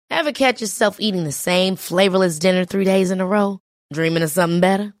Ever catch yourself eating the same flavorless dinner 3 days in a row? Dreaming of something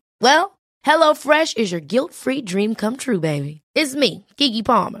better? Well, HelloFresh is your guilt-free dream come true, baby. It's me, Keke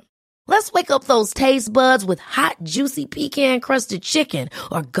Palmer. Let's wake up those taste buds with hot, juicy pecan-crusted chicken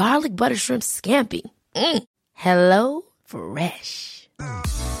or garlic butter shrimp scampi. Hello Fresh.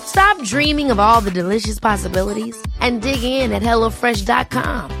 Stop dreaming of all the delicious possibilities and dig in at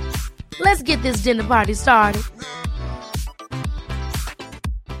HelloFresh.com. Let's get this dinner party started.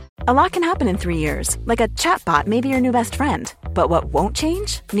 A lot can happen in 3 years, like a chatbot may be your new best friend. But what won't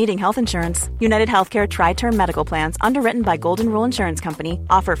change? Needing health insurance. United Healthcare Tri-Term Medical Plans, underwritten by Golden Rule Insurance Company,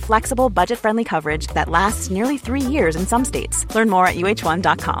 offer flexible, budget-friendly coverage that lasts nearly 3 years in some states. Learn more at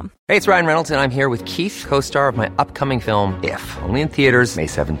uh1.com. Hey, it's Ryan Reynolds, and I'm here with Keith, co-star of my upcoming film, If, only in theaters May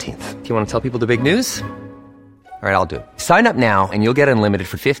 17th. Do you want to tell people the big news? All right, I'll do it. Sign up now and you'll get unlimited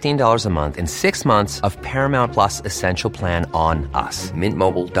for $15 a month and 6 months of Paramount Plus Essential Plan on us.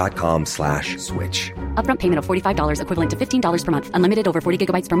 MintMobile.com/switch. Upfront payment of $45 equivalent to $15 per month. Unlimited over 40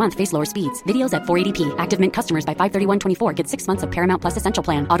 gigabytes per month. Face lower speeds. Videos at 480p. Active Mint customers by 531.24 get 6 months of Paramount Plus Essential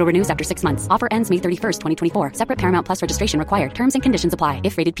Plan. Auto renews after 6 months. Offer ends May 31st, 2024. Separate Paramount Plus registration required. Terms and conditions apply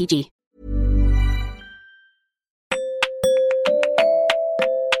if rated PG.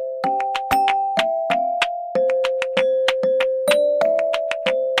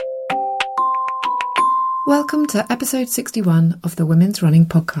 Welcome to episode 61 of the Women's Running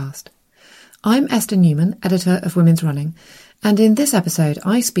podcast. I'm Esther Newman, editor of Women's Running, and in this episode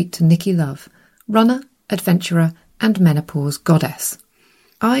I speak to Nikki Love, runner, adventurer and menopause goddess.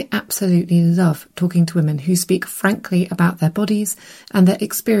 I absolutely love talking to women who speak frankly about their bodies and their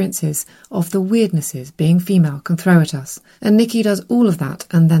experiences of the weirdnesses being female can throw at us, and Nikki does all of that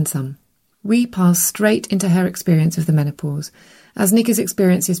and then some. We pass straight into her experience of the menopause, as Nikki's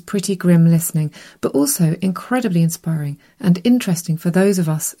experience is pretty grim listening, but also incredibly inspiring and interesting for those of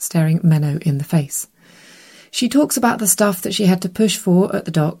us staring Meno in the face. She talks about the stuff that she had to push for at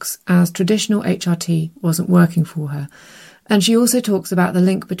the docs as traditional HRT wasn't working for her, and she also talks about the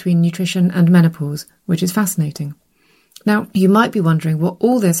link between nutrition and menopause, which is fascinating. Now, you might be wondering what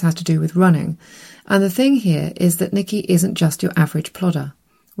all this has to do with running, and the thing here is that Nikki isn't just your average plodder.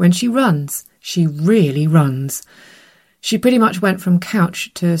 When she runs, she really runs. She pretty much went from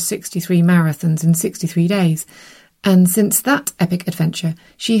couch to 63 marathons in 63 days, and since that epic adventure,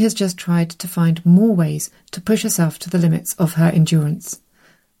 she has just tried to find more ways to push herself to the limits of her endurance.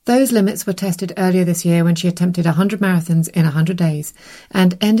 Those limits were tested earlier this year when she attempted 100 marathons in 100 days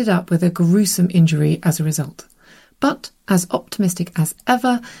and ended up with a gruesome injury as a result. But, as optimistic as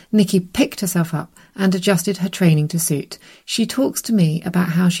ever, Nikki picked herself up and adjusted her training to suit. She talks to me about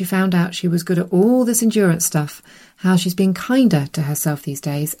how she found out she was good at all this endurance stuff, how she's been kinder to herself these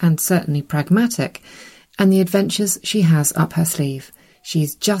days and certainly pragmatic, and the adventures she has up her sleeve.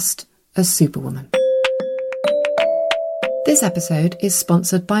 She's just a superwoman. This episode is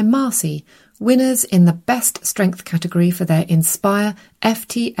sponsored by Marcy, winners in the Best Strength category for their Inspire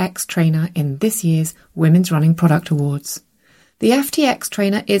FTX Trainer in this year's Women's Running Product Awards. The FTX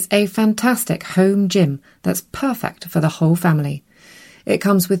Trainer is a fantastic home gym that's perfect for the whole family. It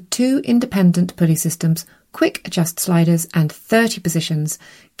comes with 2 independent pulley systems, quick adjust sliders and 30 positions,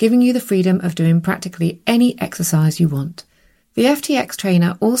 giving you the freedom of doing practically any exercise you want. The FTX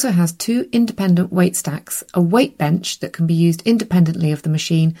Trainer also has 2 independent weight stacks, a weight bench that can be used independently of the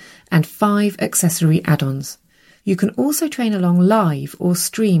machine, and 5 accessory add-ons. You can also train along live or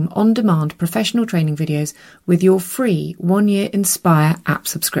stream on-demand professional training videos with your free 1-year Inspire app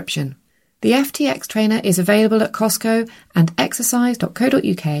subscription. The FTX Trainer is available at Costco and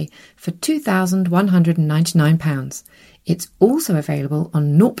exercise.co.uk for £2,199. It's also available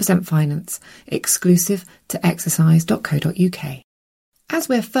on 0% finance, exclusive to exercise.co.uk. As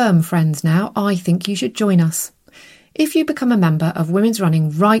we're firm friends now, I think you should join us. If you become a member of Women's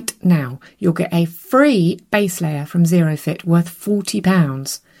Running right now, you'll get a free base layer from Zero Fit worth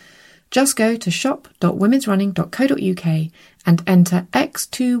 £40. Just go to shop.womensrunning.co.uk and enter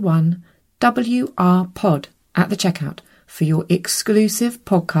X21WRPOD at the checkout for your exclusive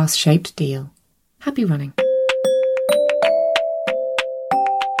podcast-shaped deal. Happy running.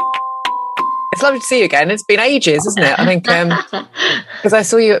 It's lovely to see you again. It's been ages, isn't it? I think because I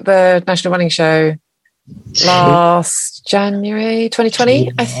saw you at the National Running Show last January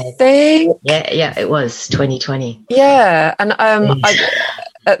 2020, I think. Yeah, it was 2020. Yeah, and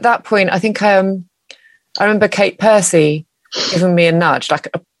at that point, I think I remember Kate Percy giving me a nudge, like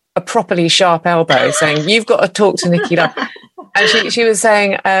a properly sharp elbow, saying, "You've got to talk to Nikki Love." And she was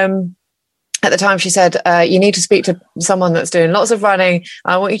saying, at the time she said, you need to speak to someone that's doing lots of running.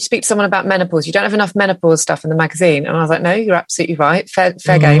 I want you to speak to someone about menopause. You don't have enough menopause stuff in the magazine. And I was like, no, you're absolutely right. Fair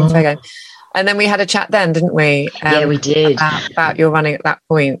game. And then we had a chat then, didn't we? Yeah, we did. About your running at that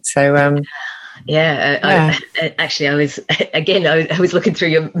point. So, actually, I was looking through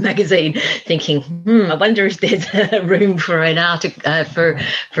your magazine thinking, I wonder if there's room for an article,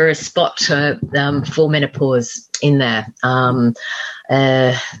 for a spot for menopause in there.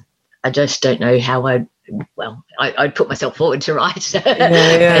 I just don't know how I'd put myself forward to write. But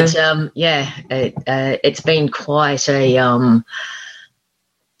it's been quite a,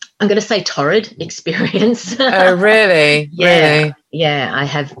 I'm going to say torrid experience. Oh, really? Really? Yeah, I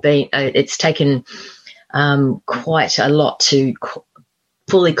have been, it's taken quite a lot to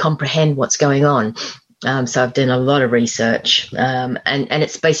fully comprehend what's going on. So I've done a lot of research, and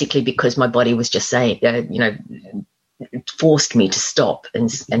it's basically because my body was just saying, forced me to stop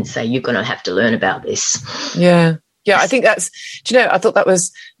and say, you're going to have to learn about this. Yeah, I think that's, I thought that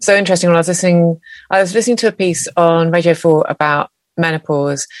was so interesting when I was listening to a piece on Radio 4 about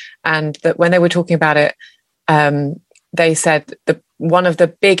menopause, and that when they were talking about it, they said one of the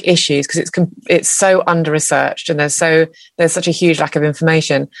big issues, because it's so under-researched and there's such a huge lack of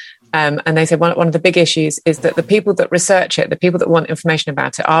information, and they said one of the big issues is that the people that research it, the people that want information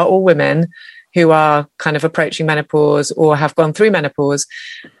about it, are all women who are kind of approaching menopause or have gone through menopause.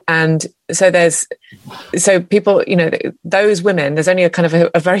 And so people, those women, there's only a kind of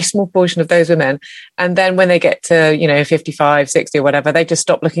a very small portion of those women. And then when they get to, 55, 60 or whatever, they just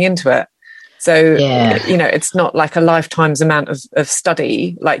stop looking into it. So, it's not like a lifetime's amount of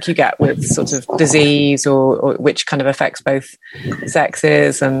study like you get with sort of disease or which kind of affects both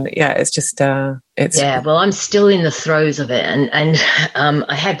sexes. And it's just, well, I'm still in the throes of it. And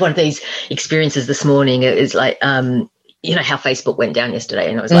I had one of these experiences this morning. It was like, how Facebook went down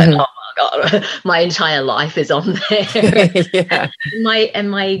yesterday, and I was like, oh my God, my entire life is on there.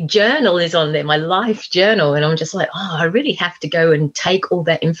 My journal is on there, my life journal. And I'm just like, I really have to go and take all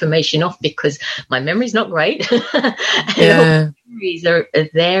that information off because my memory's not great. And all the memories are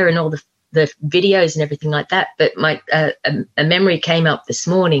there and all the videos and everything like that. But a memory came up this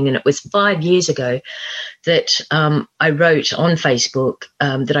morning, and it was 5 years ago that I wrote on Facebook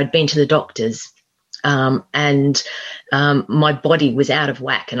that I'd been to the doctors. And my body was out of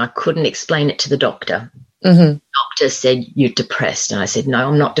whack and I couldn't explain it to the doctor. Mm-hmm. The doctor said, you're depressed. And I said, no,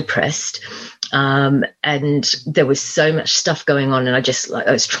 I'm not depressed. And there was so much stuff going on, and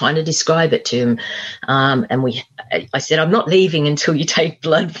I was trying to describe it to him. And I said, I'm not leaving until you take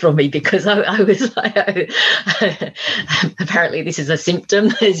blood from me, because I was like, apparently this is a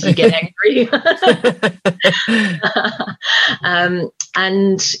symptom as you get angry.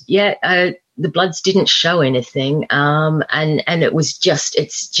 The bloods didn't show anything. And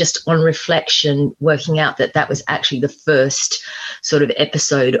it's just on reflection, working out that was actually the first sort of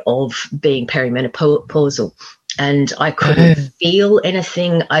episode of being perimenopausal. And I couldn't feel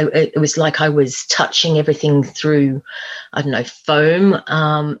anything. It was like I was touching everything through, I don't know, foam.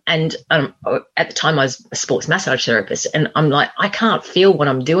 At the time I was a sports massage therapist, and I'm like, I can't feel what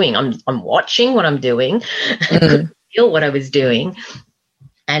I'm doing. I'm watching what I'm doing. I couldn't feel what I was doing.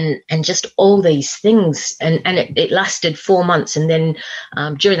 And just all these things. And it lasted 4 months. And then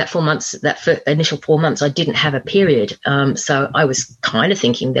during that 4 months, initial 4 months, I didn't have a period. So I was kind of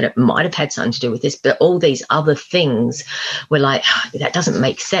thinking that it might have had something to do with this. But all these other things were like, that doesn't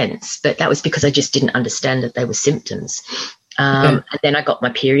make sense. But that was because I just didn't understand that they were symptoms. And then I got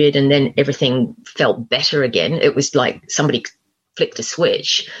my period, and then everything felt better again. It was like somebody flicked a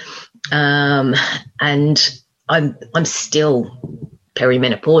switch. And I'm still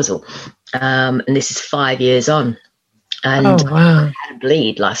perimenopausal, and this is 5 years on, and I had a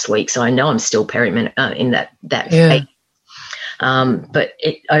bleed last week, so I know I'm still in that phase. But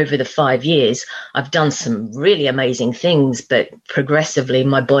over the 5 years, I've done some really amazing things, but progressively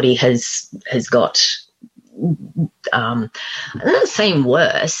my body has got, I'm not saying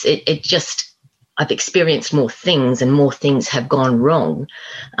worse, it just, I've experienced more things, and more things have gone wrong,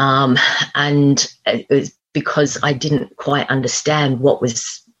 and it was because I didn't quite understand what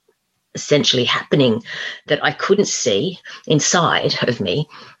was essentially happening, that I couldn't see inside of me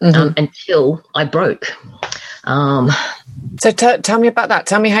until I broke. So tell me about that.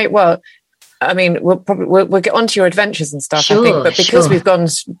 Tell me how. Well, I mean, we'll get onto your adventures and stuff. Sure, I think, but because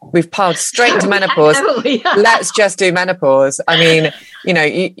we've piled straight into menopause. Let's just do menopause. I mean,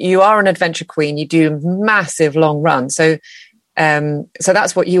 you are an adventure queen. You do massive long runs. So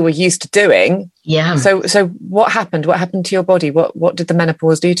that's what you were used to doing. Yeah. So what happened? What happened to your body? What did the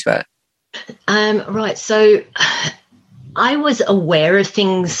menopause do to it? Right. So I was aware of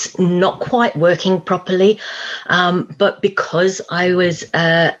things not quite working properly, but because I was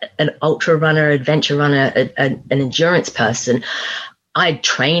an ultra runner, adventure runner, an endurance person, I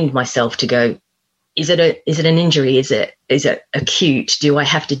trained myself to go, is it an injury? Is it acute? Do I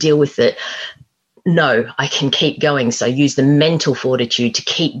have to deal with it? No, I can keep going. So I use the mental fortitude to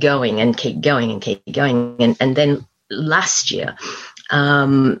keep going and keep going and keep going. And then last year,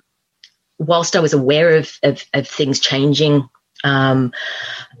 whilst I was aware of things changing,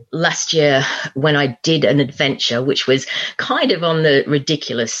 last year when I did an adventure, which was kind of on the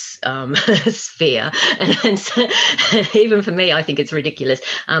ridiculous sphere, and so, even for me, I think it's ridiculous.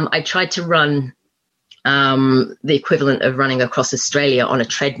 I tried to run the equivalent of running across Australia on a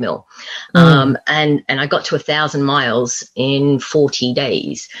treadmill. And I got to 1,000 miles in 40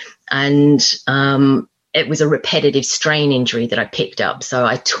 days. And it was a repetitive strain injury that I picked up. So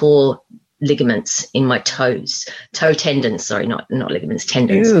I tore ligaments in my toe tendons, sorry, not ligaments,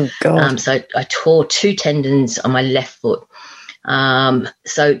 tendons. Ooh, God. So I tore 2 tendons on my left foot.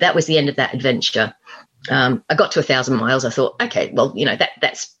 So that was the end of that adventure. I got to 1,000 miles. I thought, okay, well,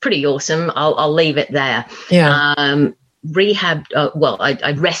 that's pretty awesome. I'll leave it there. Yeah. Rehab.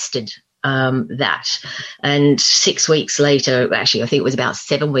 I rested that, and 6 weeks later, actually, I think it was about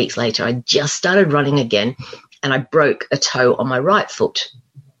 7 weeks later, I just started running again, and I broke a toe on my right foot.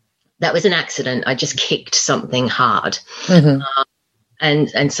 That was an accident. I just kicked something hard. Mm-hmm.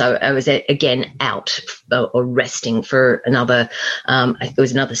 And so I was again out or resting for another. It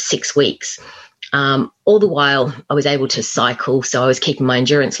was another 6 weeks. All the while I was able to cycle, so I was keeping my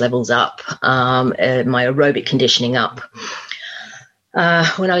endurance levels up, my aerobic conditioning up.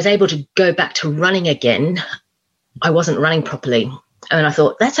 When I was able to go back to running again, I wasn't running properly. And I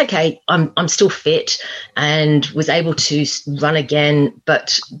thought, that's okay. I'm still fit, and was able to run again.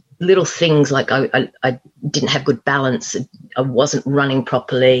 But little things like I didn't have good balance. I wasn't running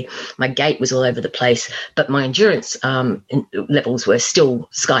properly. My gait was all over the place, but my endurance levels were still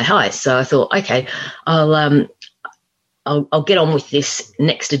sky high. So I thought, okay, I'll get on with this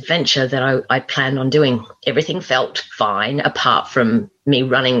next adventure that I planned on doing. Everything felt fine apart from me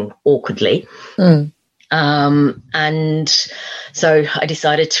running awkwardly. And so I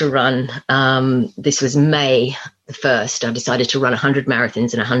decided to run, this was May the 1st, I decided to run 100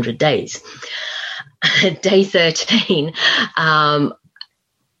 marathons in 100 days. Day 13,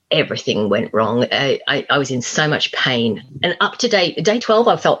 everything went wrong. I was in so much pain. And up to day 12,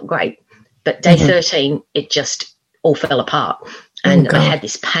 I felt great. But day 13, it just all fell apart. And I had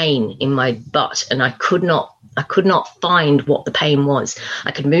this pain in my butt, and I could not find what the pain was.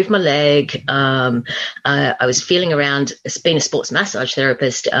 I could move my leg. I was feeling around, being a sports massage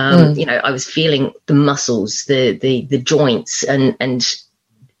therapist, I was feeling the muscles, the joints, and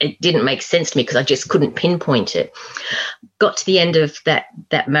it didn't make sense to me because I just couldn't pinpoint it. Got to the end of that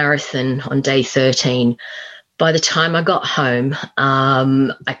marathon on day 13. By the time I got home,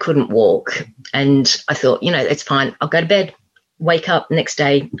 I couldn't walk, and I thought, it's fine. I'll go to bed. Wake up next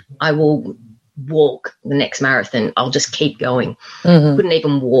day, I will walk the next marathon. I'll just keep going. Couldn't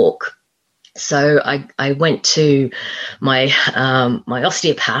even walk. So I went to my my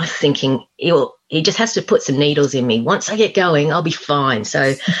osteopath thinking he just has to put some needles in me. Once I get going, I'll be fine.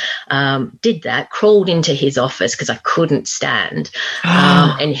 So did that, crawled into his office because I couldn't stand.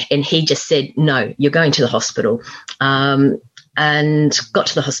 And he just said, no, you're going to the hospital. And got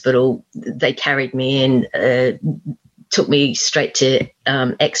to the hospital. They carried me in, took me straight to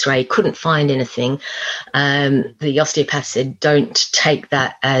x-ray, couldn't find anything. The osteopath said, don't take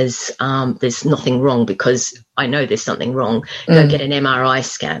that as there's nothing wrong, because I know there's something wrong. Go get an MRI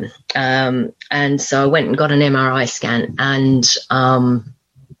scan. And so I went and got an MRI scan, and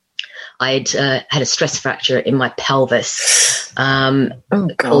I'd had a stress fracture in my pelvis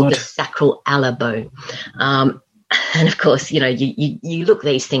called the sacral ala bone. And of course, you look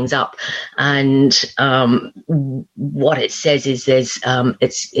these things up, and what it says is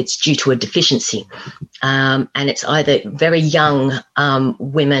it's due to a deficiency, and it's either very young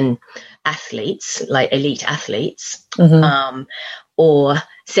women athletes, like elite athletes, or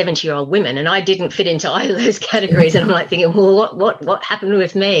 70-year-old women. And I didn't fit into either of those categories. And I'm like thinking, well, what happened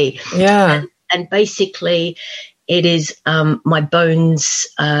with me? Yeah, and basically, it is my bones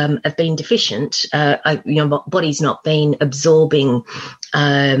have been deficient. My body's not been absorbing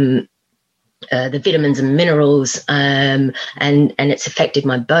the vitamins and minerals, and it's affected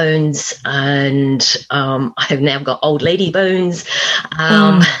my bones. And I have now got old lady bones.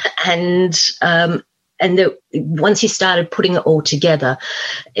 Once you started putting it all together,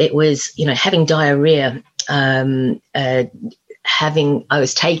 it was having diarrhea. I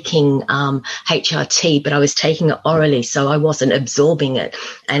was taking HRT, but I was taking it orally, so I wasn't absorbing it.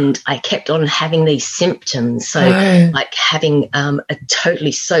 And I kept on having these symptoms. So like having a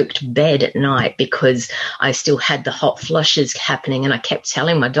totally soaked bed at night because I still had the hot flushes happening. And I kept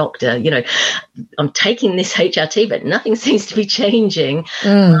telling my doctor, you know, I'm taking this HRT, but nothing seems to be changing.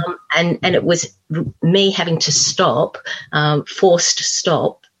 And it was me having to stop, forced to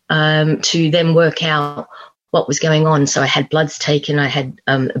stop, to then work out what was going on. So I had bloods taken, I had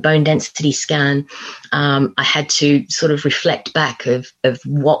a bone density scan. I had to sort of reflect back of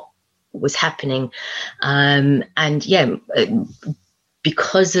what was happening.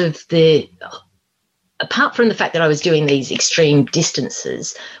 Because of apart from the fact that I was doing these extreme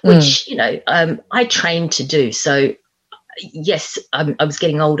distances, which, you know, I trained to do. So yes, I was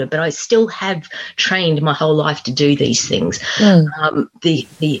getting older, but I still have trained my whole life to do these things.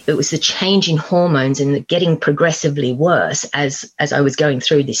 It was the change in hormones and the getting progressively worse as I was going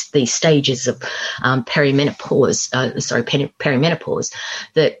through these stages of perimenopause,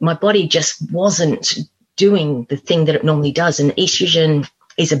 that my body just wasn't doing the thing that it normally does. And estrogen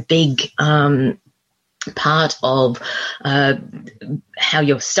is a big part of how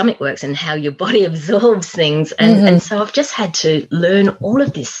your stomach works and how your body absorbs things. And so I've just had to learn all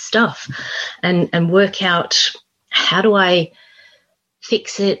of this stuff and work out, how do I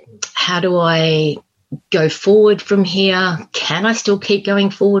fix it? How do I go forward from here? Can I still keep going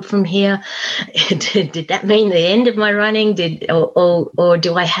forward from here? Did that mean the end of my running? Or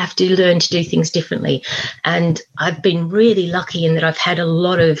do I have to learn to do things differently? And I've been really lucky in that I've had a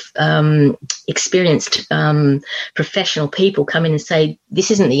lot of experienced professional people come in and say,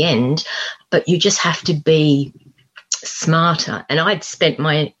 this isn't the end, but you just have to be smarter. And I'd spent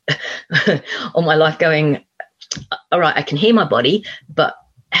all my life going, all right, I can hear my body, but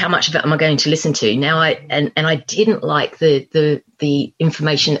how much of it am I going to listen to now? I didn't like the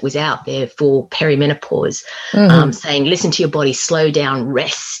information that was out there for perimenopause, saying, listen to your body, slow down,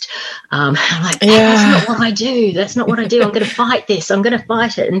 rest. I'm like, that's not what I do. That's not what I do. I'm going to fight this. I'm going to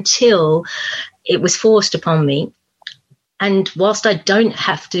fight it, until it was forced upon me. And whilst I don't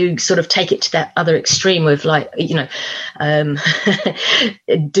have to sort of take it to that other extreme of, like, you know,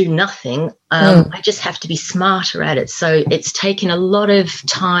 do nothing, I just have to be smarter at it. So it's taken a lot of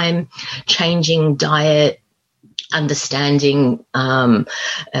time changing diet, understanding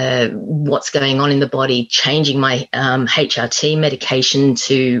what's going on in the body, changing my HRT medication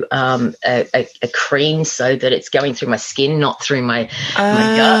to a cream so that it's going through my skin, not through my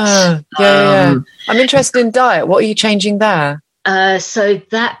gut. I'm interested in diet. What are you changing there? So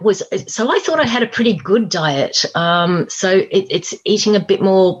I thought I had a pretty good diet. So it's eating a bit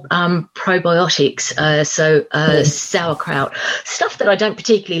more probiotics. Sauerkraut, stuff that I don't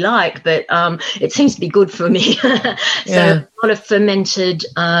particularly like, but it seems to be good for me. A lot of fermented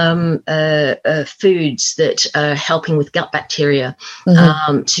foods that are helping with gut bacteria,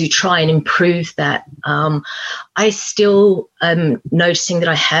 to try and improve that. I still am noticing that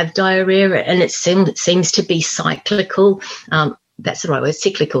I have diarrhea, and it seems to be cyclical. That's the right word,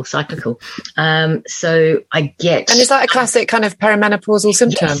 cyclical. So I get... And is that a classic kind of perimenopausal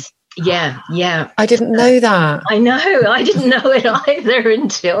symptom? Yes. Yeah. I didn't know that. I know. I didn't know it either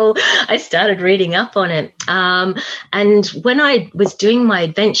until I started reading up on it. And when I was doing my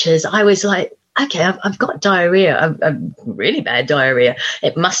adventures, I was like, okay, I've got diarrhea, a really bad diarrhea.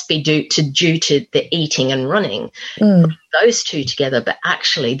 It must be due to the eating and running. Those two together, but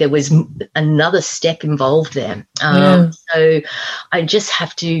actually there was another step involved there. So I just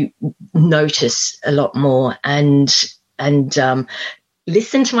have to notice a lot more and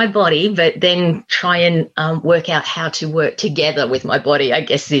listen to my body, but then try and work out how to work together with my body, I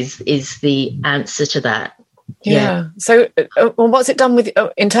guess is the answer to that. Yeah. So what's it done with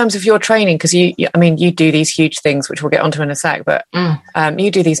in terms of your training? Because you do these huge things, which we'll get onto in a sec, but you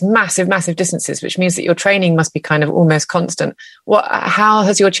do these massive distances, which means that your training must be kind of almost constant. How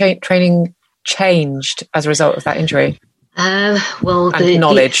has your training changed as a result of that injury?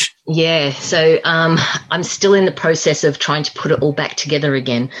 Knowledge. So I'm still in the process of trying to put it all back together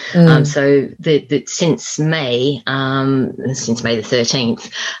again. So since May the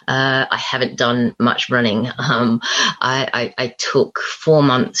 13th, I haven't done much running. I took 4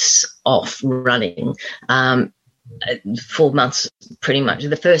 months off running. 4 months, pretty much.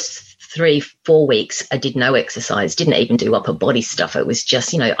 The first 3-4 weeks, I did no exercise, didn't even do upper body stuff. It was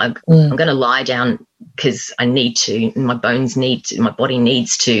just, I'm going to lie down because I need to, my bones need to, my body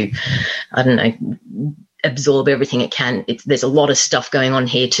needs to, I don't know, absorb everything it can. There's a lot of stuff going on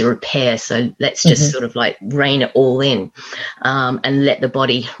here to repair. So let's just sort of like rein it all in and let the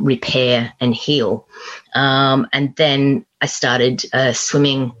body repair and heal. And then I started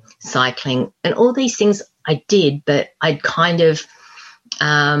swimming, cycling, and all these things I did, but I'd kind of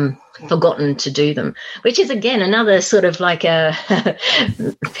forgotten to do them, which is again another sort of like a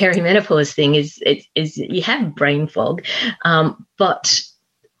perimenopause thing. Is you have brain fog, but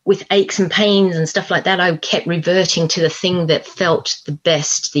with aches and pains and stuff like that, I kept reverting to the thing that felt the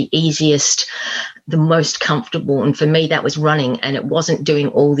best, the easiest, the most comfortable. And for me, that was running, and it wasn't doing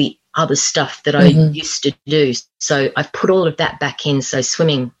all the other stuff that I used to do. So I've put all of that back in. So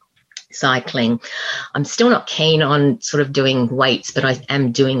swimming, cycling. I'm still not keen on sort of doing weights, but I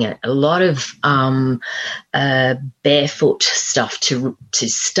am doing it. A lot of barefoot stuff to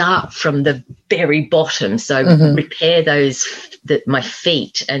start from the very bottom. So repair my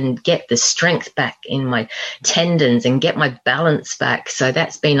feet and get the strength back in my tendons and get my balance back. So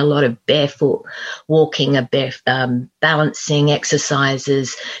that's been a lot of barefoot walking, balancing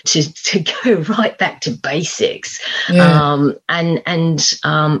exercises to go right back to basics. Yeah. And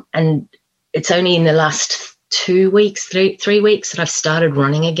it's only in the last 2 weeks, three weeks that I've started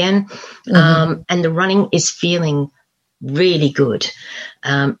running again. And the running is feeling really good.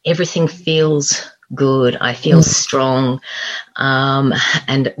 Everything feels good. I feel strong.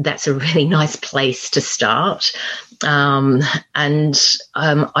 And that's a really nice place to start. And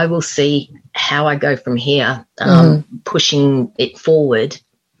I will see how I go from here, pushing it forward.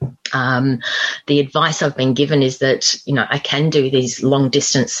 The advice I've been given is that, I can do these long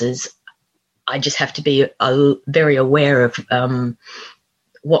distances. I just have to be very aware of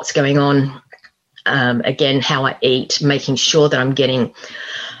what's going on. Again, how I eat, making sure that I'm getting,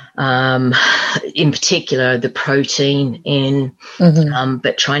 in particular, the protein in,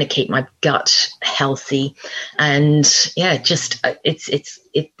 but trying to keep my gut healthy. And just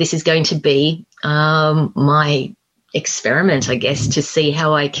this is going to be my experiment, I guess, to see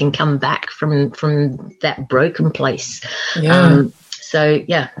how I can come back from that broken place. Yeah.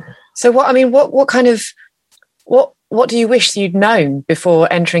 So what do you wish you'd known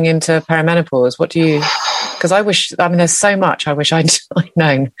before entering into perimenopause? Because there's so much I wish I'd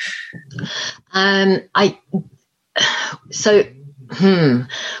known.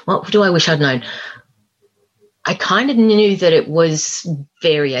 What do I wish I'd known? I kind of knew that it was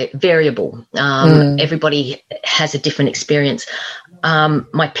variable. Everybody has a different experience.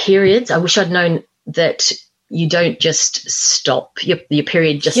 My periods, I wish I'd known that you don't just stop. Your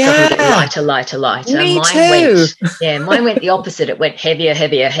period just suddenly get lighter. Me too. Mine went the opposite. It went heavier.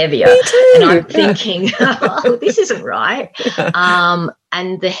 Me too. And I'm thinking, this isn't right.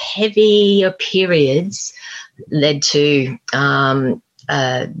 And the heavier periods led to iron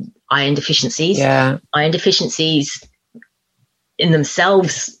deficiencies. Yeah. Iron deficiencies in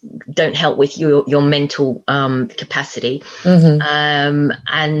themselves don't help with your mental capacity.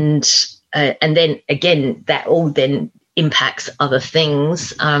 And then again, that all then impacts other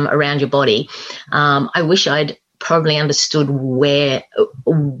things around your body. I wish I'd probably understood what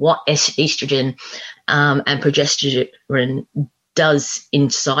estrogen and progesterone does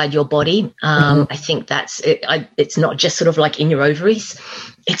inside your body. I think that's it. It's not just sort of like in your ovaries;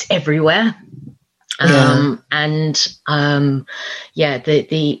 it's everywhere. The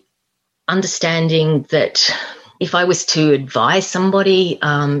understanding that if I was to advise somebody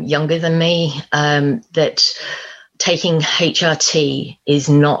younger than me that taking HRT is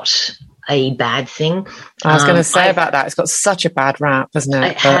not a bad thing. I was going to say about that. It's got such a bad rap, hasn't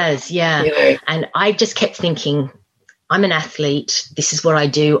it? It has, yeah. And I just kept thinking, I'm an athlete. This is what I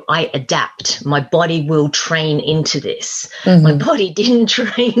do. I adapt. My body will train into this. My body didn't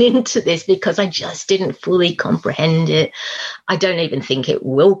train into this because I just didn't fully comprehend it. I don't even think it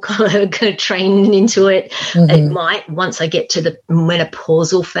will train into it. It might once I get to the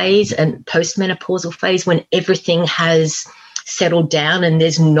menopausal phase and postmenopausal phase when everything has settled down and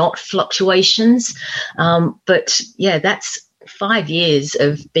there's not fluctuations. But that's 5 years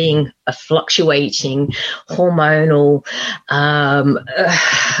of being a fluctuating hormonal,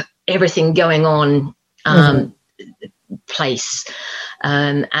 everything going on place.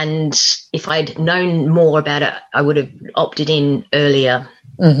 And if I'd known more about it, I would have opted in earlier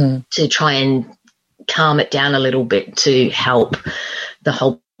to try and calm it down a little bit to help the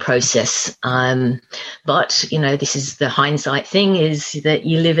whole process. But, this is the hindsight thing, is that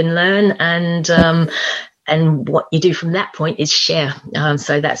you live and learn, and what you do from that point is share.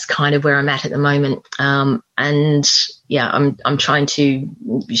 So that's kind of where I'm at the moment. I'm trying to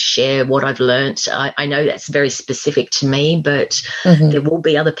share what I've learnt. I know that's very specific to me, but there will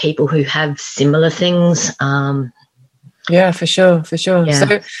be other people who have similar things. Yeah, for sure. Yeah.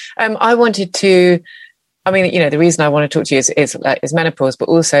 So I wanted to, the reason I want to talk to you is menopause, but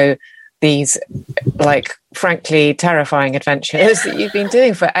also these like frankly terrifying adventures that you've been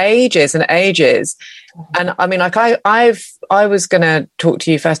doing for ages and ages. And I mean, like I was going to talk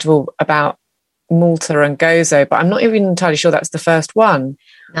to you first of all about Malta and Gozo, but I'm not even entirely sure that's the first one.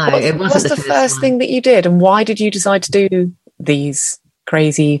 No, it wasn't. What's the first thing that you did, and why did you decide to do these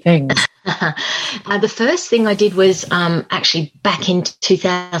crazy things? The first thing I did was actually back in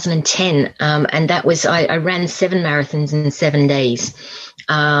 2010, and that was I ran 7 marathons in 7 days.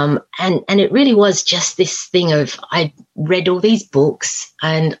 And it really was just this thing of I read all these books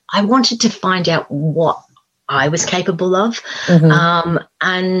and I wanted to find out what I was capable of.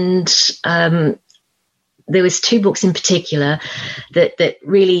 There was 2 books in particular that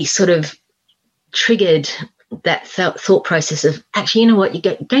really sort of triggered that thought process of actually, you know what, you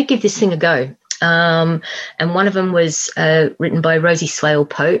go give this thing a go. And one of them was written by Rosie Swale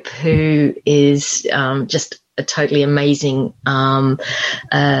Pope, who is just a totally amazing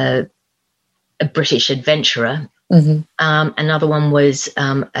a British adventurer. Another one was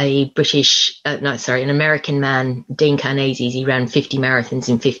an American man, Dean Karnazes. He ran 50 marathons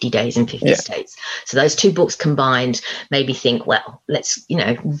in 50 days in 50 states. So those 2 books combined made me think, well, let's,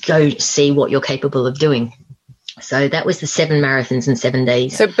 go see what you're capable of doing. So that was the 7 marathons in 7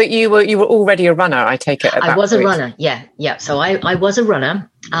 days. So, but you were already a runner, I take it. I was a runner. Yeah. So I was a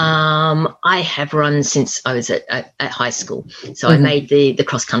runner. I have run since I was at high school. So I made the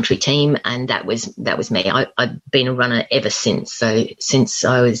cross country team, and that was me. I've been a runner ever since. So since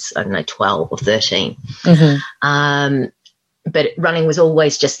I was 12 or 13. But running was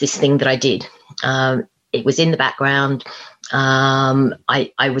always just this thing that I did. It was in the background.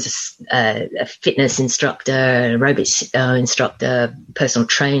 I was a fitness instructor, aerobics instructor, personal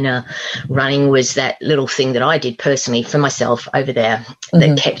trainer. Running was that little thing that I did personally for myself over there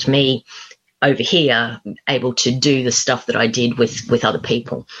that kept me over here able to do the stuff that I did with other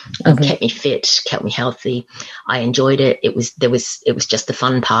people. Kept me fit, kept me healthy. I enjoyed it. It was just the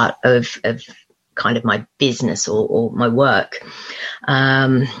fun part of kind of my business or my work.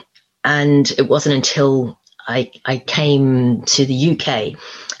 And it wasn't until I came to the UK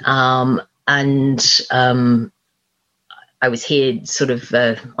and I was here sort of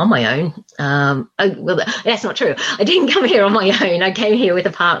on my own. Well, that's not true. I didn't come here on my own. I came here with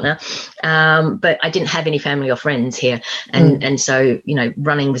a partner, but I didn't have any family or friends here. And so,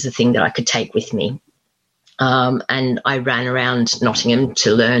 running was a thing that I could take with me. And I ran around Nottingham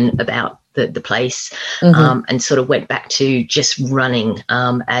to learn about the place, and sort of went back to just running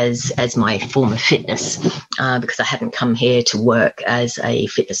as my form of fitness, because I hadn't come here to work as a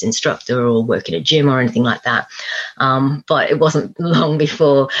fitness instructor or work in a gym or anything like that. But it wasn't long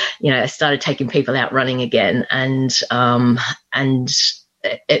before, I started taking people out running again, and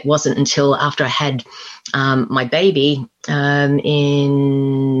it wasn't until after I had my baby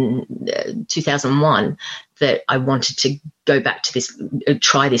in 2001 that I wanted to go back to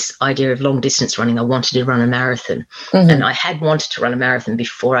try this idea of long distance running. I wanted to run a marathon, and I had wanted to run a marathon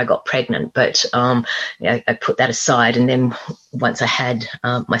before I got pregnant, but I put that aside. And then once I had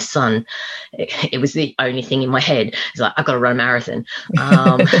my son, it was the only thing in my head. It's like, I've got to run a marathon.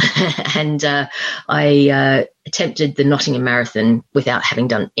 And I attempted the Nottingham Marathon without having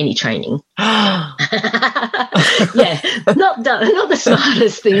done any training. Yeah, not the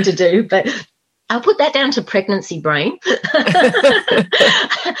smartest thing to do, but I'll put that down to pregnancy brain.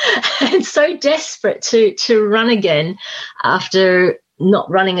 And so desperate to run again after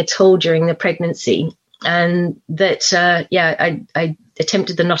not running at all during the pregnancy. And that, I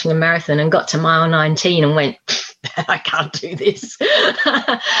attempted the Nottingham Marathon and got to mile 19 and went, I can't do this.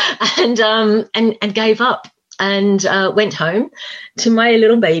 and gave up. And went home to my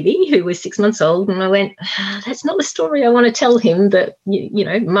little baby who was 6 months old. And I went, that's not the story I want to tell him, that,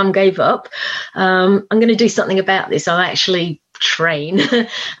 mum gave up. I'm going to do something about this. I'll actually train.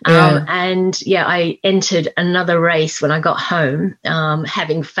 I entered another race when I got home,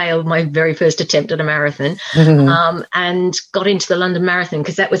 having failed my very first attempt at a marathon, and got into the London Marathon,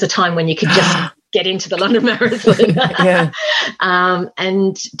 because that was a time when you could just get into the London Marathon.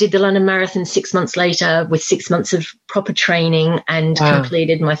 And did the London Marathon 6 months later with 6 months of proper training, and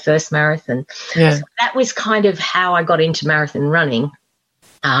completed my first marathon. So that was kind of how I got into marathon running.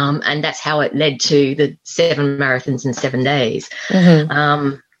 And that's how it led to the 7 marathons in 7 days.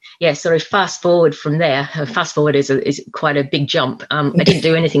 So fast forward from there. Fast forward is quite a big jump. I didn't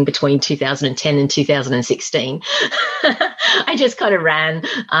do anything between 2010 and 2016. I just kind of ran.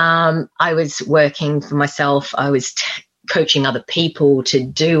 I was working for myself. I was coaching other people to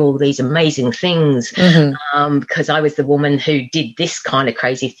do all these amazing things, because I was the woman who did this kind of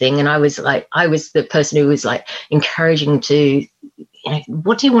crazy thing. And I was the person who was like encouraging to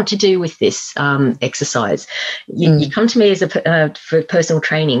what do you want to do with this exercise? You come to me as for personal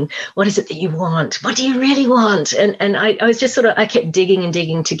training. What is it that you want? What do you really want? And I was just I kept digging and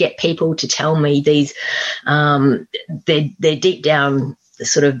digging to get people to tell me these, their deep down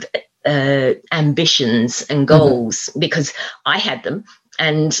sort of ambitions and goals, because I had them.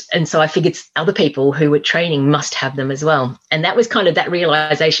 And so I figured other people who were training must have them as well. And that was kind of that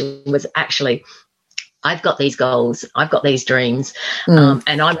realization was actually, I've got these goals, I've got these dreams, and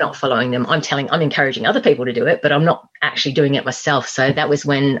I'm not following them. I'm encouraging other people to do it, but I'm not actually doing it myself. So that was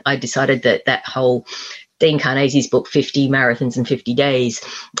when I decided that whole Dean Carnesi's book, 50 Marathons in 50 Days,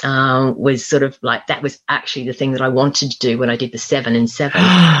 was sort of like, that was actually the thing that I wanted to do when I did the 7 and 7.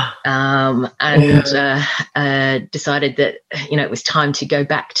 Decided that, it was time to go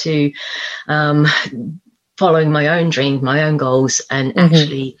back to following my own dreams, my own goals, and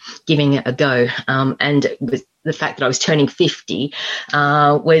actually giving it a go. And it was the fact that I was turning 50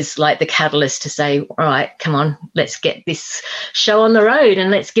 was like the catalyst to say, all right, come on, let's get this show on the road and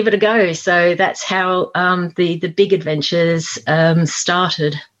let's give it a go. So that's how the big adventures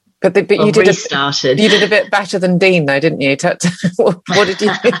started. But you did a bit better than Dean, though, didn't you? What did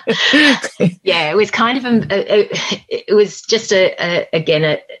you do? Yeah, it was kind of it was just a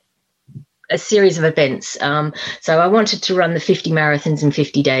series of events. So I wanted to run the 50 marathons in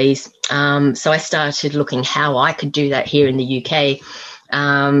 50 days. So I started looking how I could do that here in the UK.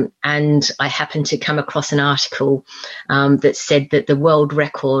 And I happened to come across an article that said that the world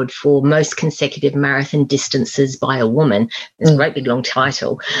record for most consecutive marathon distances by a woman, this great big long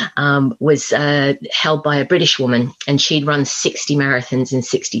title, was held by a British woman, and she'd run 60 marathons in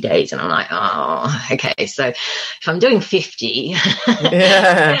 60 days. And I'm like, oh, okay. So if I'm doing 50,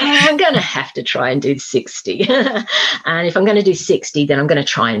 I'm going to have to try and do 60. And if I'm going to do 60, then I'm going to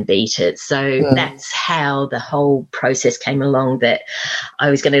try and beat it. So that's how the whole process came along, that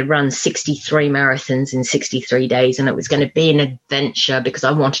I was going to run 63 marathons in 63 days, and it was going to be an adventure because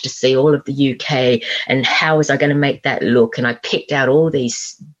I wanted to see all of the UK and how was I going to make that look. And I picked out all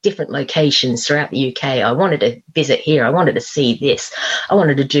these different locations throughout the UK. I wanted to visit here. I wanted to see this. I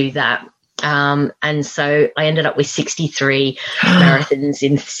wanted to do that. And so I ended up with 63 marathons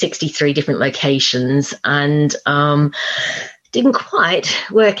in 63 different locations, and didn't quite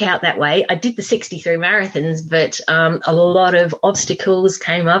work out that way. I did the 63 marathons, but a lot of obstacles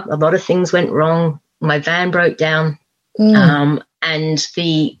came up. A lot of things went wrong. My van broke down, and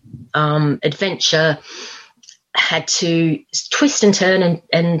the adventure had to twist and turn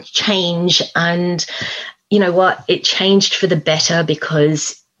and change. And you know what? It changed for the better,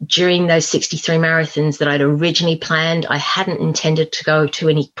 because during those 63 marathons that I'd originally planned, I hadn't intended to go to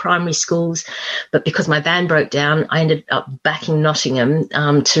any primary schools, but because my van broke down, I ended up back in Nottingham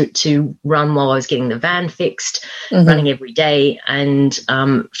to run while I was getting the van fixed, running every day. And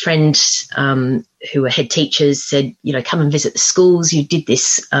friends who were head teachers said, come and visit the schools. You did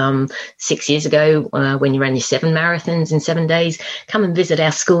this 6 years ago when you ran your 7 marathons in 7 days. Come and visit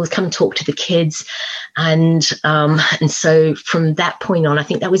our schools. Come and talk to the kids. And so from that point on, I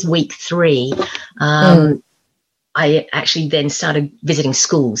think that was week 3. I actually then started visiting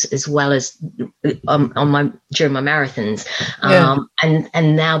schools as well as during my marathons.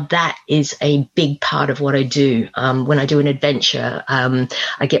 And now that is a big part of what I do. When I do an adventure,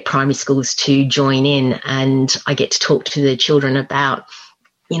 I get primary schools to join in, and I get to talk to the children about,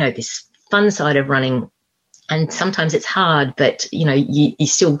 this fun side of running. And sometimes it's hard, but, you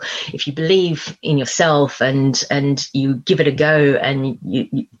still, if you believe in yourself and you give it a go, and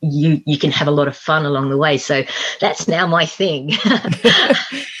you can have a lot of fun along the way. So that's now my thing.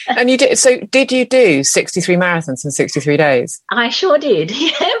 And you did. So did you do 63 marathons in 63 days? I sure did.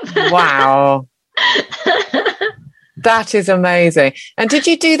 Yep. Wow. That is amazing. And did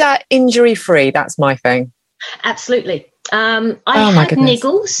you do that injury free? That's my thing. Absolutely. I had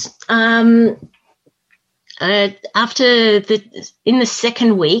niggles. After in the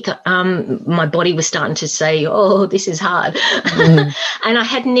second week, my body was starting to say, "Oh, this is hard," and I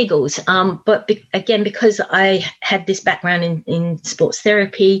had niggles. But again, because I had this background in sports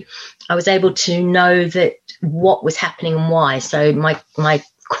therapy, I was able to know that what was happening and why. So my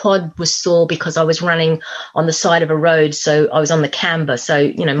quad was sore because I was running on the side of a road, so I was on the camber.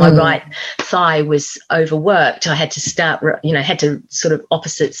 So my right thigh was overworked. I had to start, had to sort of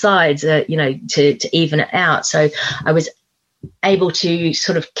opposite sides, to even it out. So I was able to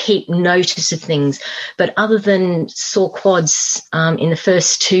sort of keep notice of things. But other than sore quads, in the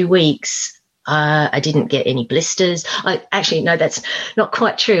first 2 weeks, I didn't get any blisters. Actually, no, that's not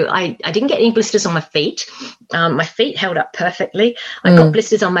quite true. I didn't get any blisters on my feet. My feet held up perfectly. I got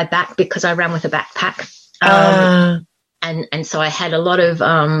blisters on my back because I ran with a backpack. And so I had a lot of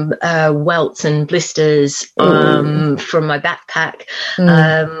welts and blisters from my backpack.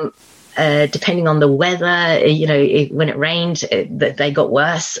 Depending on the weather, when it rained, they got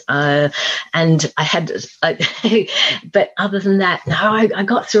worse. And I had, but other than that, no, I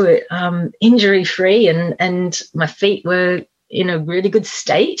got through it injury free, and my feet were in a really good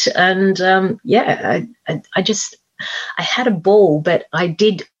state. And I had a ball, but I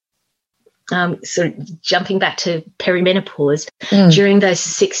did. Sort of jumping back to perimenopause, during those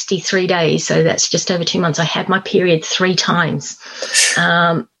 63 days, so that's just over 2 months, I had my period 3 times.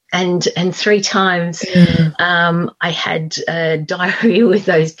 And 3 times I had diarrhea with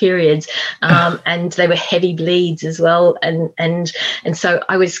those periods, and they were heavy bleeds as well. And so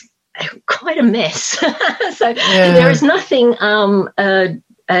I was quite a mess. So there is nothing,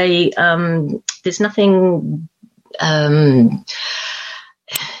 there's nothing,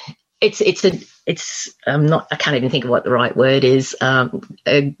 it's not, I can't even think of what the right word is.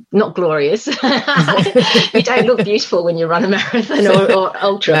 Not glorious. You don't look beautiful when you run a marathon or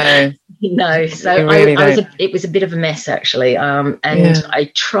ultra. No. So it was a bit of a mess, actually.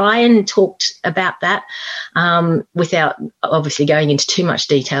 I try and talk about that without obviously going into too much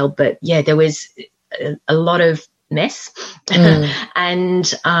detail. But yeah, there was a lot of mess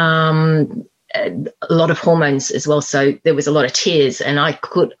and a lot of hormones as well. So there was a lot of tears, and I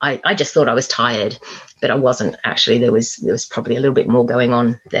just thought I was tired, but I wasn't actually. There was probably a little bit more going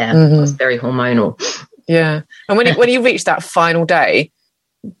on there. It was very hormonal. Yeah. And when you reached that final day,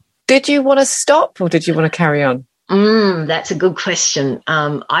 did you want to stop or did you want to carry on? That's a good question.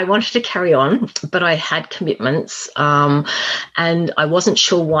 I wanted to carry on, but I had commitments, and I wasn't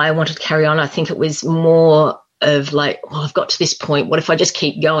sure why I wanted to carry on. I think it was more of like, well, I've got to this point. What if I just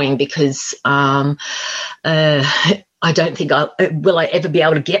keep going? Because I don't think will I ever be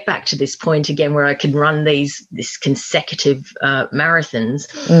able to get back to this point again where I can run this consecutive marathons.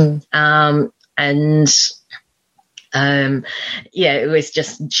 It was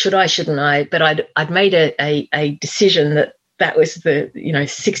just, should I, shouldn't I? But I'd made a decision that was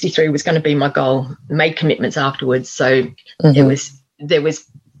 63 was going to be my goal. Made commitments afterwards, so there was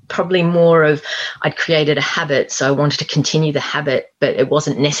probably more of, I'd created a habit, so I wanted to continue the habit, but it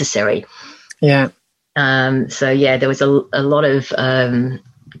wasn't necessary. Yeah. There was a lot of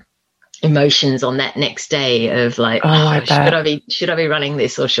emotions on that next day of like, should I be running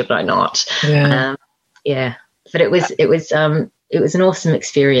this or should I not? But it was an awesome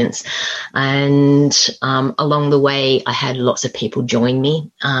experience, and along the way I had lots of people join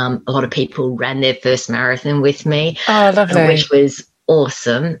me. A lot of people ran their first marathon with me, which was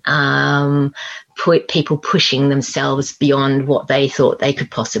awesome. People pushing themselves beyond what they thought they could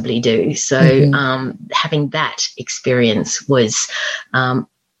possibly do. So having that experience was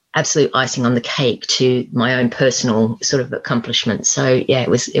absolute icing on the cake to my own personal sort of accomplishment. So yeah, it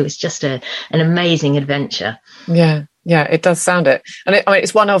was just an amazing adventure. Yeah, it does sound it. And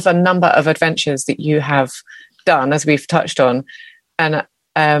it's one of a number of adventures that you have done, as we've touched on. And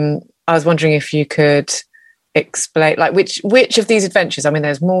I was wondering if you could explain, like, which of these adventures, I mean,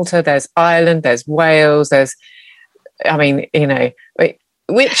 there's Malta, there's Ireland, there's Wales, which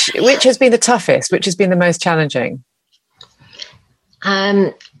has been the toughest, which has been the most challenging?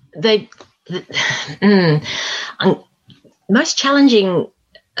 Most challenging,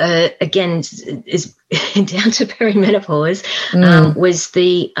 again, is down to perimenopause, was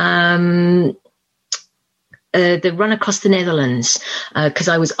the run across the Netherlands, because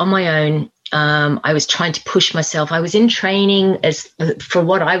I was on my own. I was trying to push myself. I was in training for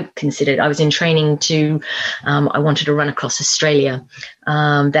what I considered. I was in training to, I wanted to run across Australia.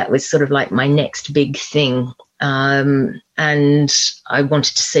 That was sort of like my next big thing. And I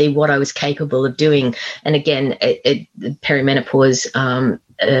wanted to see what I was capable of doing. And again, perimenopause,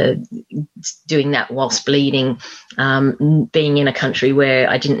 doing that whilst bleeding, being in a country where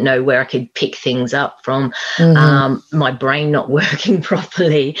I didn't know where I could pick things up from, my brain not working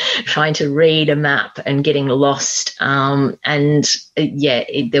properly, trying to read a map and getting lost. There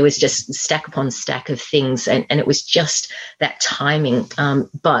was just stack upon stack of things, and it was just that timing.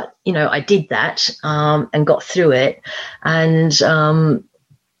 But, I did that and got through it. And,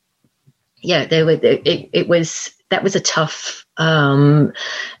 that was a tough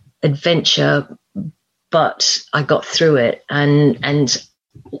adventure, but I got through it. And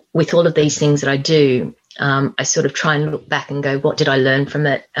with all of these things that I do, I sort of try and look back and go, what did I learn from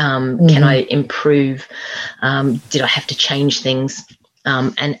it? Can I improve? Did I have to change things?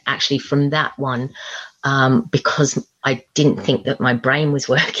 And actually from that one, because I didn't think that my brain was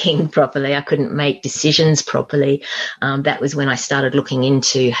working properly. I couldn't make decisions properly. That was when I started looking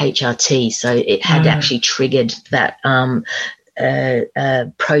into HRT. So it had actually triggered that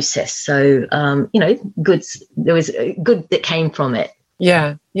process. So, there was good that came from it.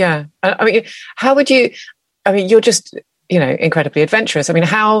 Yeah. Yeah. I mean, you're just, incredibly adventurous. I mean,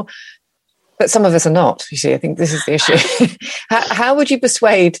 but some of us are not, you see. I think this is the issue. How would you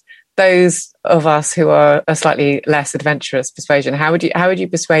persuade those of us who are a slightly less adventurous persuasion? How would you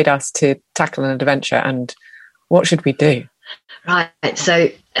persuade us to tackle an adventure, and what should we do? Right. So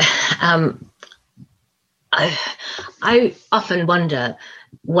I often wonder,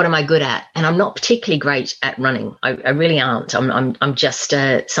 what am I good at? And I'm not particularly great at running. I really aren't. I'm just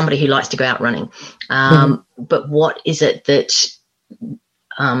somebody who likes to go out running. But what is it that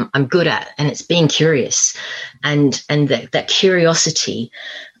I'm good at? And it's being curious, and that curiosity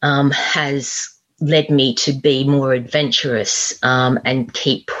has led me to be more adventurous and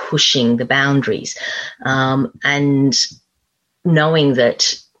keep pushing the boundaries, and knowing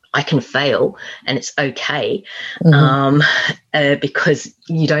that I can fail and it's okay, because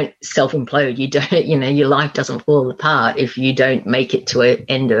you don't self-implode. You don't, your life doesn't fall apart if you don't make it to an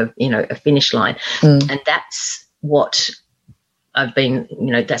end of, a finish line. And that's what I've been,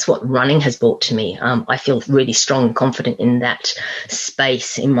 that's what running has brought to me. I feel really strong and confident in that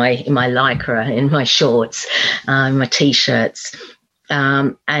space, in my lycra, in my shorts, in my t-shirts.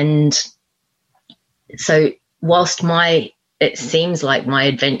 And so whilst it seems like my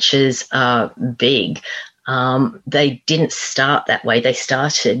adventures are big, they didn't start that way. They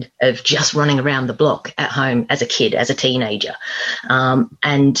started of just running around the block at home as a kid, as a teenager.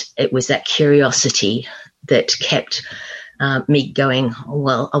 And it was that curiosity that kept me going,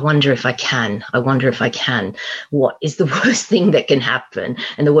 well, I wonder if I can. What is the worst thing that can happen?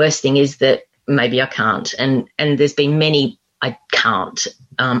 And the worst thing is that maybe I can't. And there's been many I can't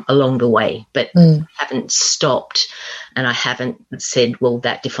along the way, but haven't stopped, and I haven't said, well,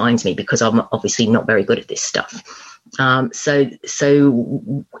 that defines me, because I'm obviously not very good at this stuff. So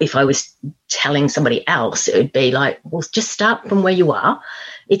if I was telling somebody else, it would be like, well, just start from where you are.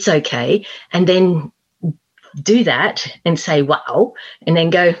 It's okay. And then do that and say, wow, and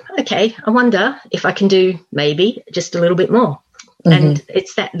then go, okay, I wonder if I can do maybe just a little bit more. And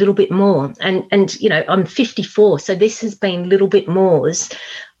it's that little bit more. And I'm 54, so this has been little bit mores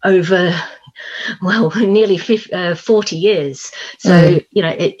over, nearly 40 years. So,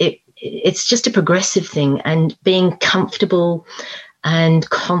 it's just a progressive thing, and being comfortable and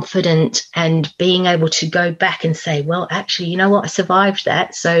confident and being able to go back and say, well, actually, you know what, I survived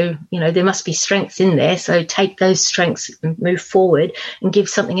that. So, there must be strengths in there. So take those strengths and move forward and give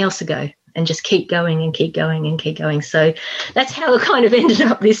something else a go. And just keep going and keep going and keep going. So that's how it kind of ended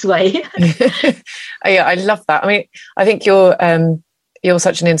up this way. Yeah, I love that. I mean, I think you're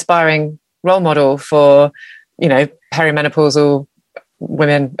such an inspiring role model for, perimenopausal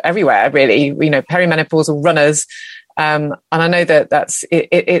women everywhere, really. Perimenopausal runners. And I know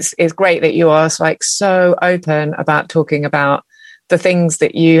it's great that you are so open about talking about the things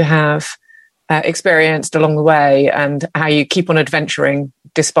that you have experienced along the way, and how you keep on adventuring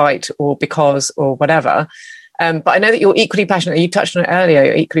despite or because or whatever. But I know that you're equally passionate, you touched on it earlier,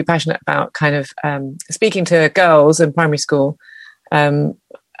 you're equally passionate about kind of speaking to girls in primary school and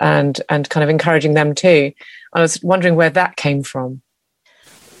kind of encouraging them too. I was wondering where that came from.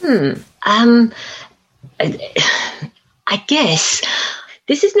 I guess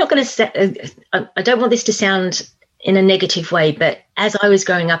this is not going to I don't want this to sound in a negative way, but as I was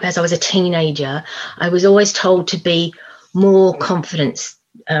growing up, as I was a teenager, I was always told to be more confident,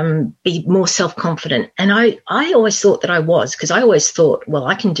 be more self-confident. And I always thought that I was, because I always thought, well,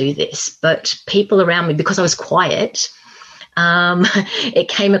 I can do this. But people around me, because I was quiet, it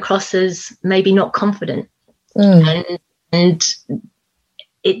came across as maybe not confident. And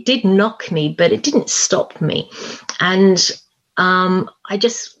it did knock me, but it didn't stop me. And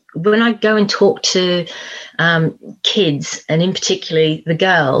when I go and talk to kids, and in particularly the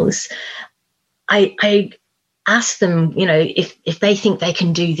girls, I ask them, if they think they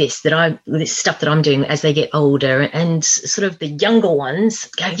can do this stuff that I'm doing as they get older, and sort of the younger ones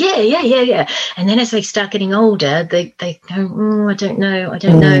go, yeah. And then as they start getting older, they go, I don't know,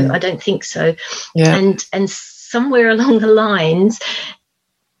 I don't think so. Yeah. And somewhere along the lines,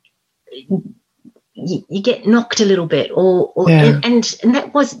 you get knocked a little bit, and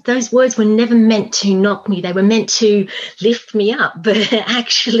those words were never meant to knock me. They were meant to lift me up, but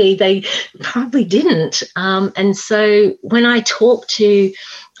actually they probably didn't. And so when I talk to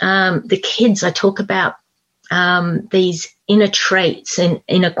the kids, I talk about these inner traits and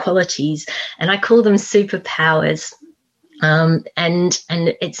inner qualities, and I call them superpowers. And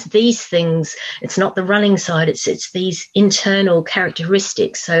it's these things, it's not the running side, it's these internal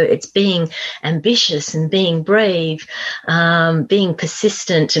characteristics. So it's being ambitious and being brave, being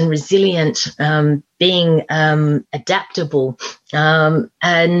persistent and resilient, being adaptable,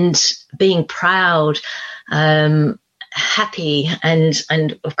 and being proud, happy,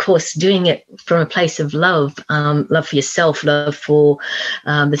 and of course doing it from a place of love, love for yourself, love for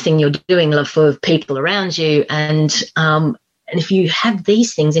the thing you're doing, love for people around you. And if you have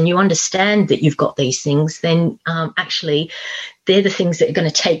these things and you understand that you've got these things, then actually they're the things that are going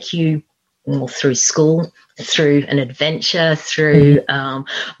to take you through school, through an adventure, through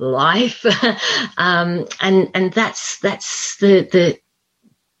life, and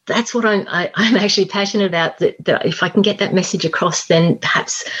that's what I'm actually passionate about. That if I can get that message across, then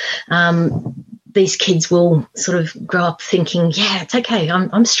perhaps these kids will sort of grow up thinking, yeah, it's okay,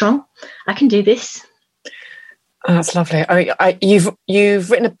 I'm strong, I can do this. Oh, that's lovely. I mean, you've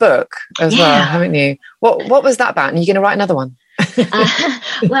written a book as well, haven't you? What was that about? And you're going to write another one?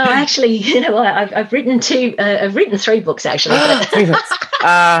 Well, actually, you know, I've written three books actually. 3 books.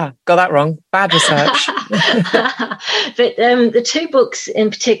 Got that wrong. Bad research. But the 2 books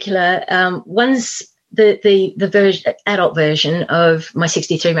in particular, one's the adult version of my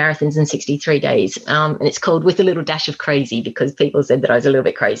 63 marathons in 63 days, and it's called With a Little Dash of Crazy, because people said that I was a little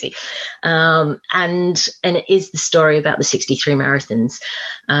bit crazy, and it is the story about the 63 marathons.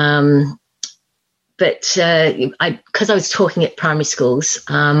 But because I was talking at primary schools,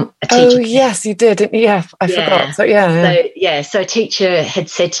 a teacher. Oh yes, you did. Yeah, I forgot. So a teacher had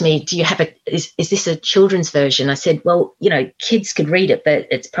said to me, "Do you have is this a children's version?" I said, "Well, you know, kids could read it, but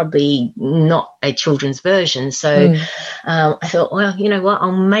it's probably not a children's version." So I thought, well, you know what?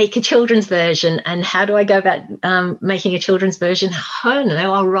 I'll make a children's version. And how do I go about making a children's version? I don't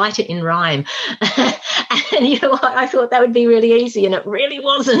know. I'll write it in rhyme. And you know what? I thought that would be really easy, and it really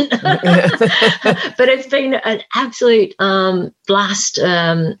wasn't. But it's been an absolute blast,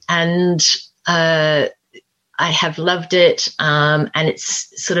 and I have loved it, and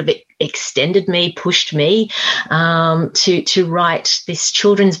it's sort of extended me, pushed me to write this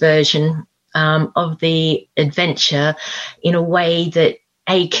children's version of the adventure in a way that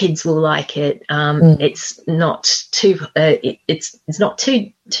kids will like it. It's not too it's not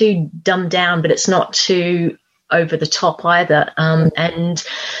too dumbed down, but it's not too over the top either, and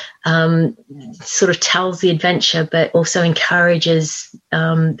sort of tells the adventure, but also encourages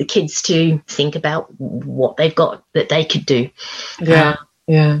the kids to think about what they've got that they could do. Yeah.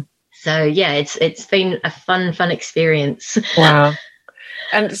 So yeah, it's been a fun experience. Wow.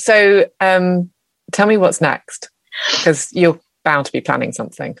 And so tell me what's next, because you're bound to be planning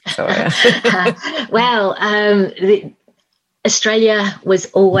something. So well, Australia was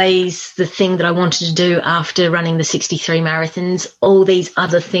always the thing that I wanted to do after running the 63 marathons. All these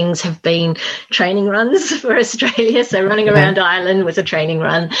other things have been training runs for Australia. So running around Ireland was a training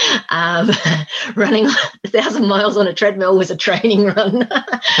run. Running 1,000 miles on a treadmill was a training run.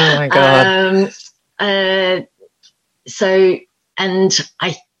 Oh my God. So, and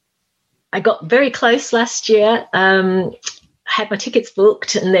I got very close last year. Had my tickets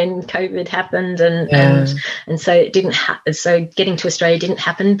booked, and then COVID happened, and so it didn't happen. So getting to Australia didn't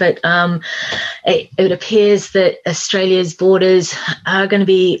happen, but it appears that Australia's borders are going to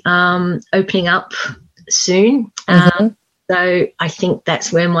be opening up soon. So I think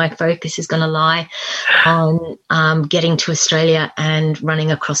that's where my focus is going to lie, on getting to Australia and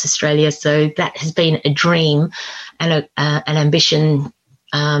running across Australia. So that has been a dream and an ambition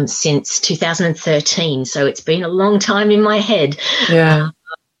since 2013. So it's been a long time in my head. Yeah.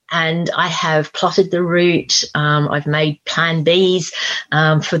 And I have plotted the route. I've made plan Bs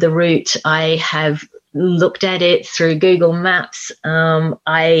for the route. I have looked at it through Google Maps.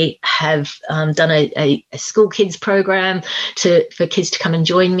 I have done a school kids program for kids to come and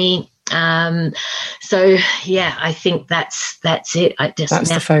join me. So yeah, I think that's it. That's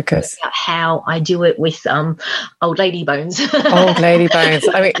the focus. About how I do it with old lady bones. Old lady bones.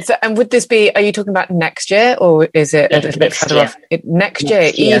 I mean, and would this be? Are you talking about next year, or is it a little bit further off? Next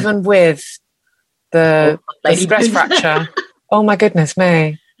year, even with the stress fracture. Oh my goodness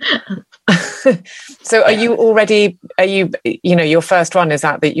me. So are you already? Your first run is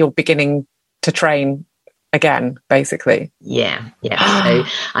that you're beginning to train again, basically? Yeah. So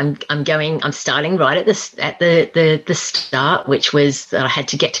I'm starting right at the start, which was that I had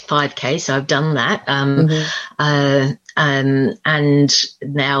to get to 5K. So I've done that. And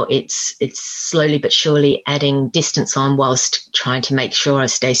now it's slowly but surely adding distance on whilst trying to make sure I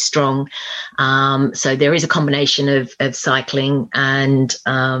stay strong. So there is a combination of cycling and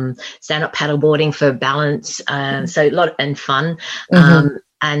stand-up paddleboarding for balance. So a lot and fun.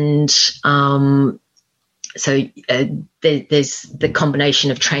 So there's the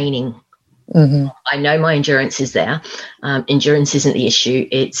combination of training. I know my endurance is there. Endurance isn't the issue.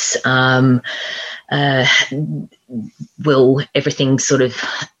 It's will everything sort of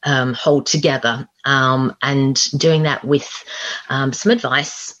hold together, and doing that with some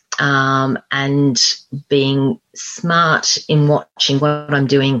advice, and being smart in watching what I'm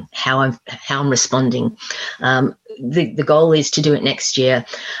doing, how I'm responding. The goal is to do it next year,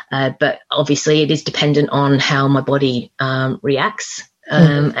 but obviously it is dependent on how my body reacts.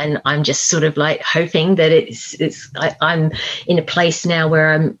 And I'm just sort of like hoping that I'm in a place now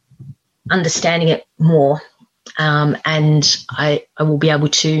where I'm understanding it more, and I will be able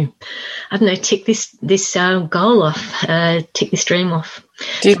to, I don't know, tick this goal off, tick this dream off.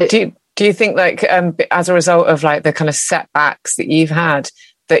 Do you think, like, as a result of like the kind of setbacks that you've had,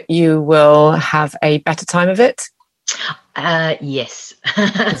 that you will have a better time of it? Yes.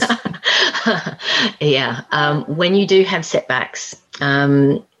 Yeah. When you do have setbacks,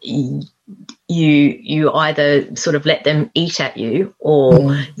 you either sort of let them eat at you,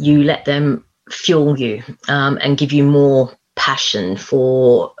 or you let them fuel you, and give you more passion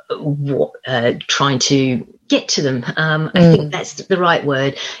for trying to get to them. I think that's the right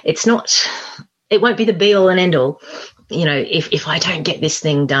word. It won't be the be all and end all. You know, if I don't get this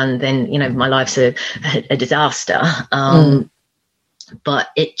thing done, then, you know, my life's a disaster. But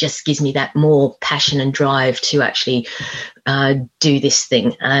it just gives me that more passion and drive to actually do this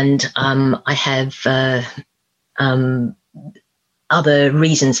thing. And I have other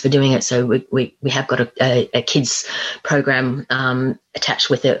reasons for doing it. So we have got a kids program attached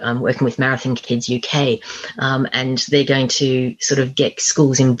with it. I'm working with Marathon Kids UK, and they're going to sort of get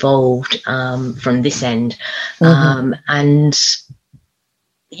schools involved from this end. And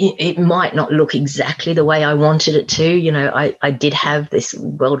it might not look exactly the way I wanted it to. You know, I did have this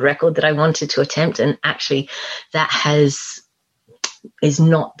world record that I wanted to attempt, and actually that is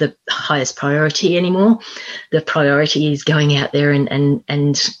not the highest priority anymore. The priority is going out there and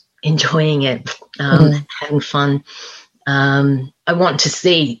enjoying it, having fun. I want to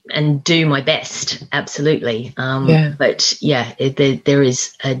see and do my best, absolutely. But yeah, there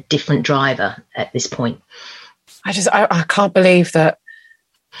is a different driver at this point. I can't believe that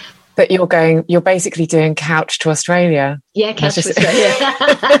you're basically doing Couch to Australia. Yeah, Couch to Australia.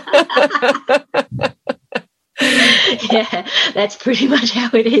 Yeah, that's pretty much how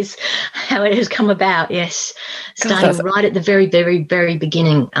it has come about. Yes, starting right at the very, very, very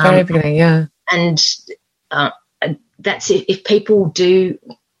beginning. Very beginning, yeah. And that's it. If people do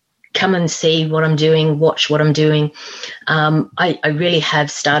come and see what I'm doing, watch what I'm doing, I really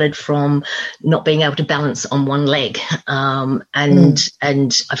have started from not being able to balance on one leg, and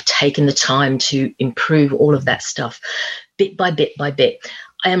I've taken the time to improve all of that stuff bit by bit by bit.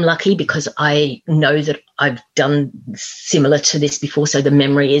 I am lucky because I know that I've done similar to this before, so the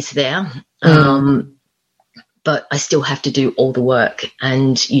memory is there. But I still have to do all the work,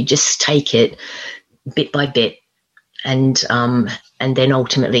 and you just take it bit by bit, and then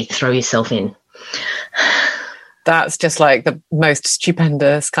ultimately throw yourself in. That's just like the most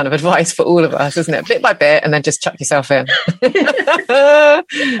stupendous kind of advice for all of us, isn't it? Bit by bit, and then just chuck yourself in.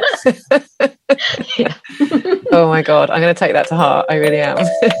 Yeah. Oh my God, I'm going to take that to heart. I really am.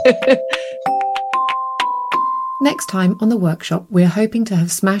 Next time on the workshop, we're hoping to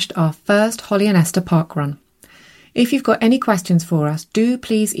have smashed our first Holly and Esther park run. If you've got any questions for us, do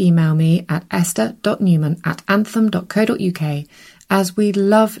please email me at esther.newman@anthem.co.uk, as we'd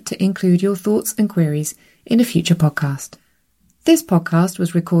love to include your thoughts and queries in a future podcast. This podcast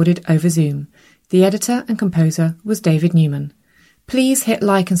was recorded over Zoom. The editor and composer was David Newman. Please hit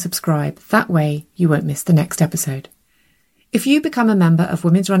like and subscribe. That way you won't miss the next episode. If you become a member of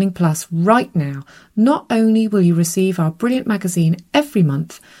Women's Running Plus right now, not only will you receive our brilliant magazine every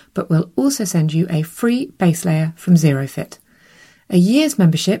month, but we'll also send you a free base layer from ZeroFit. A year's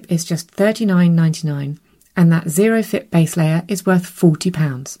membership is just $39.99, and that ZeroFit base layer is worth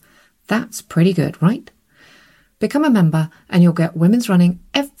 £40. That's pretty good, right? Become a member and you'll get Women's Running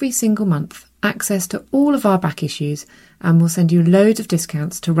every single month, access to all of our back issues, and we'll send you loads of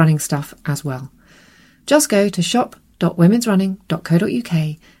discounts to running stuff as well. Just go to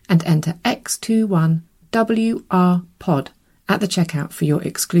shop.womensrunning.co.uk and enter X21WRPOD at the checkout for your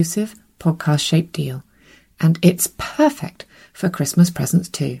exclusive podcast-shaped deal. And it's perfect for Christmas presents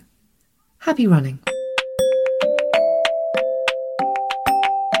too. Happy running.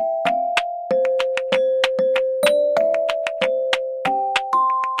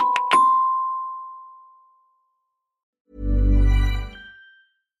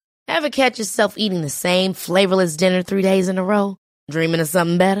 Ever catch yourself eating the same flavorless dinner 3 days in a row? Dreaming of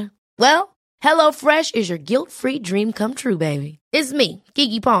something better? Well, HelloFresh is your guilt-free dream come true, baby. It's me,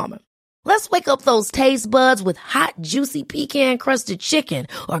 Keke Palmer. Let's wake up those taste buds with hot, juicy pecan-crusted chicken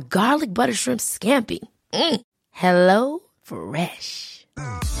or garlic butter shrimp scampi. Hello Fresh.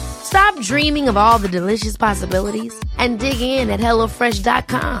 Stop dreaming of all the delicious possibilities and dig in at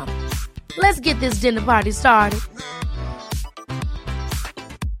HelloFresh.com. Let's get this dinner party started.